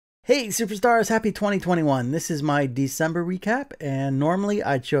Hey superstars, happy 2021. This is my December recap, and normally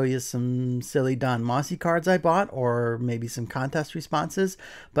I'd show you some silly Don Mossy cards I bought or maybe some contest responses,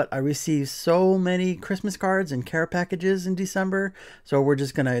 but I received so many Christmas cards and care packages in December, so we're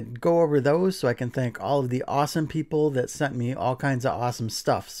just gonna go over those so I can thank all of the awesome people that sent me all kinds of awesome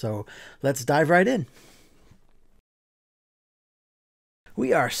stuff. So let's dive right in.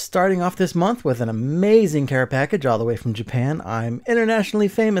 We are starting off this month with an amazing care package all the way from Japan. I'm internationally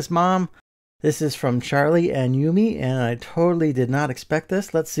famous, Mom. This is from Charlie and Yumi, and I totally did not expect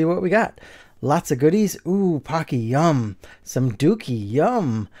this. Let's see what we got. Lots of goodies. Ooh, Pocky, yum. Some Dookie,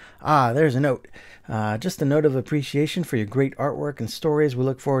 yum. Ah, there's a note. Just a note of appreciation for your great artwork and stories. We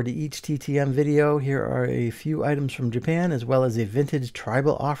look forward to each TTM video. Here are a few items from Japan, as well as a vintage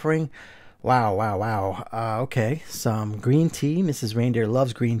tribal offering. Wow, wow, wow. Okay, some green tea. Mrs. Reindeer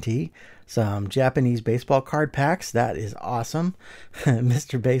loves green tea. Some Japanese baseball card packs. That is awesome.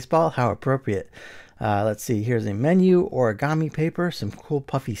 Mr. Baseball, how appropriate. Let's see. Here's a menu, origami paper, some cool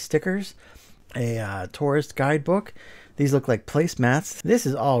puffy stickers, a tourist guidebook. These look like placemats. This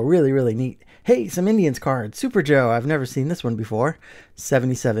is all really, really neat. Hey, some Indians cards. Super Joe. I've never seen this one before.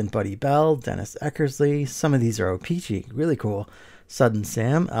 77 Buddy Bell, Dennis Eckersley. Some of these are O-Pee-Chee. Really cool. Sudden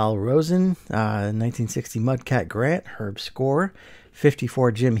Sam, Al Rosen, 1960 Mudcat Grant, Herb Score,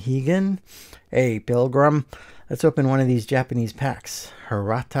 54 Jim Hegan, a Pilgrim. Let's open one of these Japanese packs.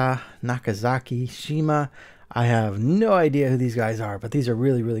 Hirata, Nakazaki, Shima. I have no idea who these guys are, but these are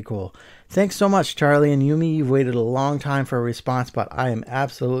really, really cool. Thanks so much, Charlie and Yumi. You've waited a long time for a response, but I am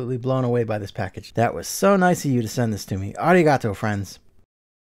absolutely blown away by this package. That was so nice of you to send this to me. Arigato, friends.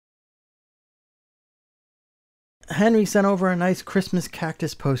 Henry sent over a nice Christmas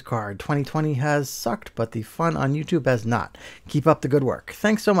cactus postcard. 2020 has sucked, but the fun on YouTube has not. Keep up the good work.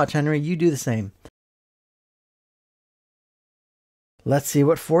 Thanks so much, Henry. You do the same. Let's see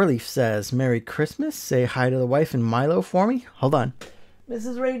what Four Leaf says. Merry Christmas. Say hi to the wife and Milo for me. Hold on.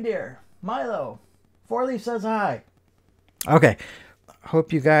 Mrs. Reindeer, Milo, Four Leaf says hi. Okay.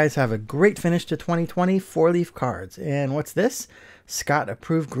 Hope you guys have a great finish to 2020. Four Leaf cards. And what's this? Scott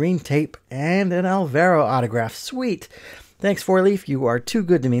approved green tape and an Alvaro autograph. Sweet. Thanks, Four Leaf. You are too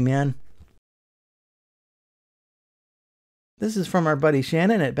good to me, man. This is from our buddy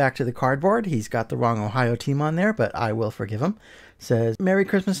Shannon at Back to the Cardboard. He's got the wrong Ohio team on there, but I will forgive him. Says, Merry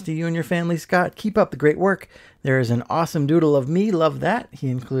Christmas to you and your family, Scott. Keep up the great work. There is an awesome doodle of me. Love that. He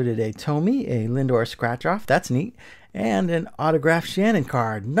included a Tomy, a Lindor scratch-off. That's neat. And an autographed Shannon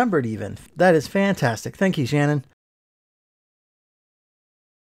card, numbered even. That is fantastic. Thank you, Shannon.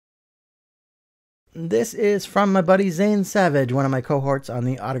 This is from my buddy Zane Savage, one of my cohorts on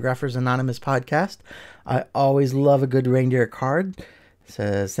the Autographers Anonymous podcast. I always love a good reindeer card.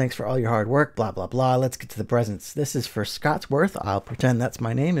 Says, thanks for all your hard work, blah, blah, blah. Let's get to the presents. This is for Scottsworth. I'll pretend that's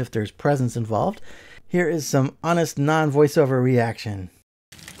my name if there's presents involved. Here is some honest non-voiceover reaction.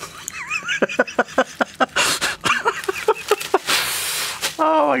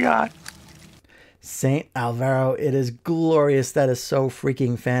 Oh my God. Saint Alvaro, it is glorious. That is so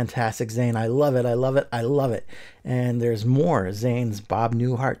freaking fantastic, Zane. I love it. I love it. I love it. And there's more. Zane's Bob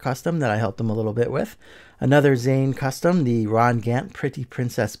Newhart custom that I helped him a little bit with. Another Zane custom, the Ron Gant Pretty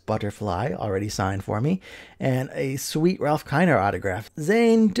Princess Butterfly, already signed for me. And a sweet Ralph Kiner autograph.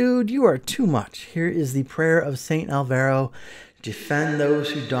 Zane, dude, you are too much. Here is the prayer of Saint Alvaro. Defend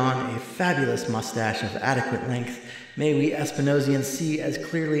those who don a fabulous mustache of adequate length. May we Espinosians see as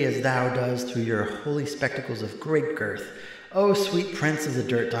clearly as thou does through your holy spectacles of great girth. O sweet prince of the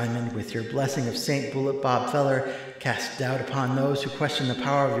dirt diamond, with your blessing of Saint Bullet Bob Feller, cast doubt upon those who question the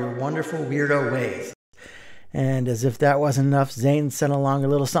power of your wonderful weirdo ways. And as if that wasn't enough, Zane sent along a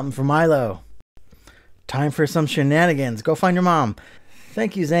little something for Milo. Time for some shenanigans. Go find your mom.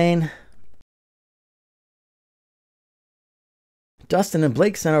 Thank you, Zane. Dustin and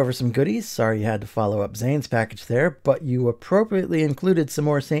Blake sent over some goodies. Sorry you had to follow up Zane's package there, but you appropriately included some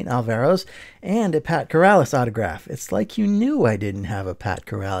more St. Alvaros and a Pat Corrales autograph. It's like you knew I didn't have a Pat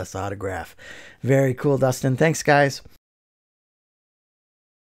Corrales autograph. Very cool, Dustin. Thanks, guys.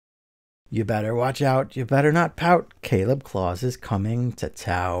 You better watch out. You better not pout. Caleb Claus is coming to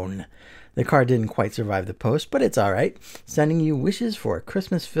town. The card didn't quite survive the post, but it's all right. Sending you wishes for a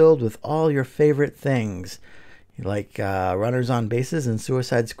Christmas filled with all your favorite things. Like runners on bases and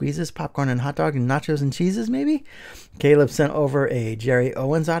suicide squeezes, popcorn and hot dog and nachos and cheeses, maybe? Caleb sent over a Jerry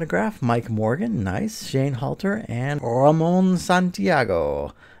Owens autograph, Mike Morgan, nice, Shane Halter, and Ramon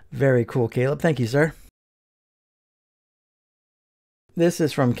Santiago. Very cool, Caleb. Thank you, sir. This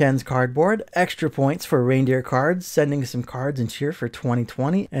is from Ken's Cardboard. Extra points for reindeer cards, sending some cards and cheer for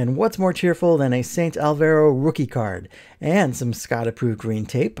 2020. And what's more cheerful than a St. Alvaro rookie card? And some Scott-approved green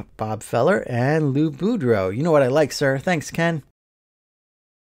tape, Bob Feller, and Lou Boudreau. You know what I like, sir. Thanks, Ken.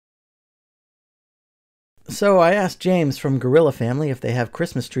 So I asked James from Gorilla Family if they have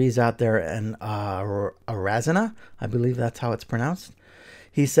Christmas trees out there in Arizona. I believe that's how it's pronounced.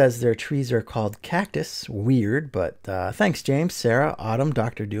 He says their trees are called cactus. Weird, but thanks, James, Sarah, Autumn,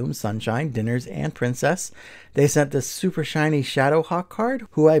 Dr. Doom, Sunshine, Dinners, and Princess. They sent this super shiny Shadowhawk card,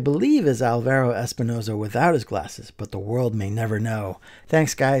 who I believe is Alvaro Espinosa without his glasses, but the world may never know.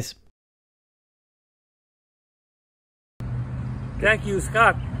 Thanks, guys. Thank you,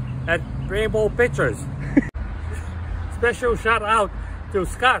 Scott, at Rainbow Pictures. Special shout out to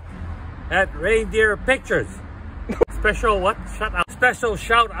Scott at Reindeer Pictures. Special what? Shout out. Special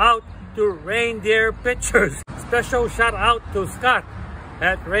shout out to Reindeer Pictures. Special shout out to Scott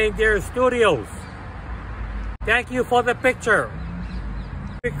at Reindeer Studios. Thank you for the picture.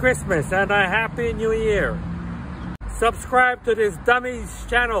 Merry Christmas and a Happy New Year. Subscribe to this dummy's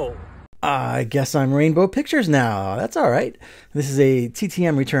channel. I guess I'm Rainbow Pictures now. That's all right. This is a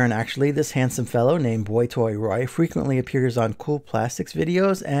TTM return, actually. This handsome fellow named Boy Toy Roy frequently appears on cool Plastix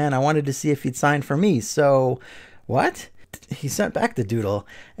videos, and I wanted to see if he'd sign for me. So, what? He sent back the doodle,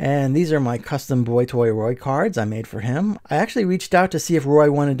 and these are my custom Boy Toy Roy cards I made for him. I actually reached out to see if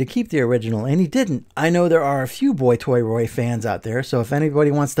Roy wanted to keep the original, and he didn't. I know there are a few Boy Toy Roy fans out there, so if anybody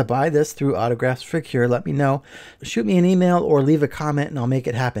wants to buy this through Autographs for Cure, let me know. Shoot me an email or leave a comment and I'll make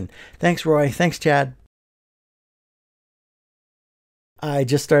it happen. Thanks, Roy. Thanks, Chad. I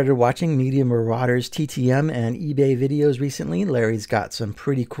just started watching MediaMarauder's TTM and eBay videos recently. Larry's got some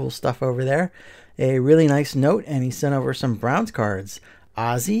pretty cool stuff over there. A really nice note, and he sent over some Browns cards.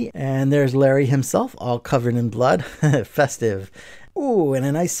 Ozzy, and there's Larry himself, all covered in blood. Festive. Ooh, and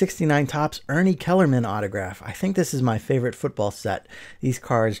a nice 69 Topps Ernie Kellerman autograph. I think this is my favorite football set. These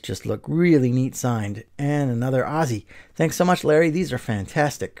cards just look really neat signed. And another Ozzy. Thanks so much, Larry. These are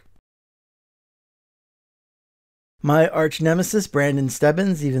fantastic. My arch nemesis, Brandon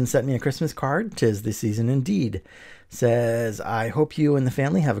Stebbins, even sent me a Christmas card. 'Tis the season indeed. Says, I hope you and the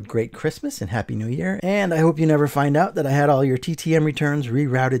family have a great Christmas and Happy New Year. And I hope you never find out that I had all your TTM returns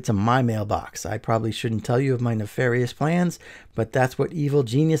rerouted to my mailbox. I probably shouldn't tell you of my nefarious plans, but that's what evil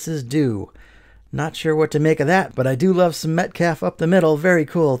geniuses do. Not sure what to make of that, but I do love some Metcalf up the middle. Very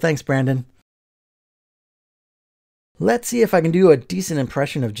cool. Thanks, Brandon. Let's see if I can do a decent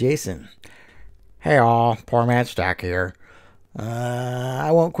impression of Jason. Hey all, Poorman Stack here. I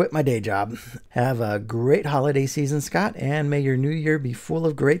won't quit my day job. Have a great holiday season, Scott, and may your new year be full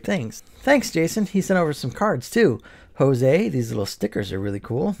of great things. Thanks, Jason. He sent over some cards, too. Jose, these little stickers are really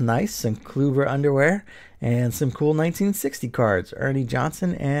cool. Nice. Some Kluber underwear and some cool 1960 cards. Ernie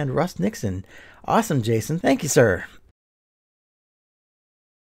Johnson and Russ Nixon. Awesome, Jason. Thank you, sir.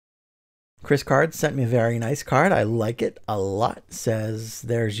 Chris Card sent me a very nice card. I like it a lot. Says,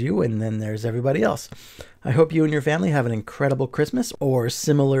 there's you, and then there's everybody else. I hope you and your family have an incredible Christmas or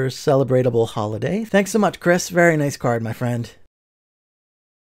similar celebratable holiday. Thanks so much, Chris. Very nice card, my friend.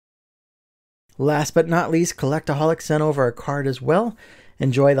 Last but not least, Collectorholic sent over a card as well.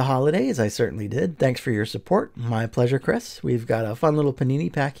 Enjoy the holidays. I certainly did. Thanks for your support. My pleasure, Chris. We've got a fun little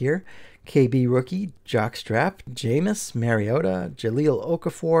panini pack here. KB Rookie, Jockstrap, Jameis, Mariota, Jaleel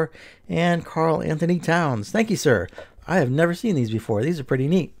Okafor, and Carl Anthony Towns. Thank you, sir. I have never seen these before. These are pretty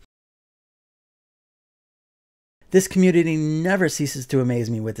neat. This community never ceases to amaze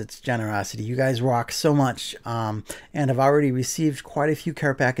me with its generosity. You guys rock so much, and I've already received quite a few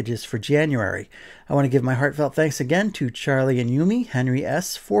care packages for January. I want to give my heartfelt thanks again to Charlie and Yumi, Henry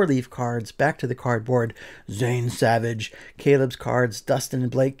S., 4-Leaf Cards, Back to the Cardboard, Zane Savage, Caleb's Cards, Dustin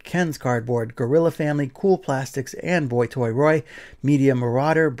Blake, Ken's Cardboard, Gorilla Family, Cool Plastix, and Boy Toy Roy,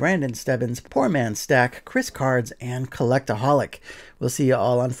 MediaMarauder, Brandon Stebbins, Poorman Stack, Chris Cards, and Collectorholic. We'll see you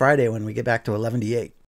all on Friday when we get back to 11 to 8.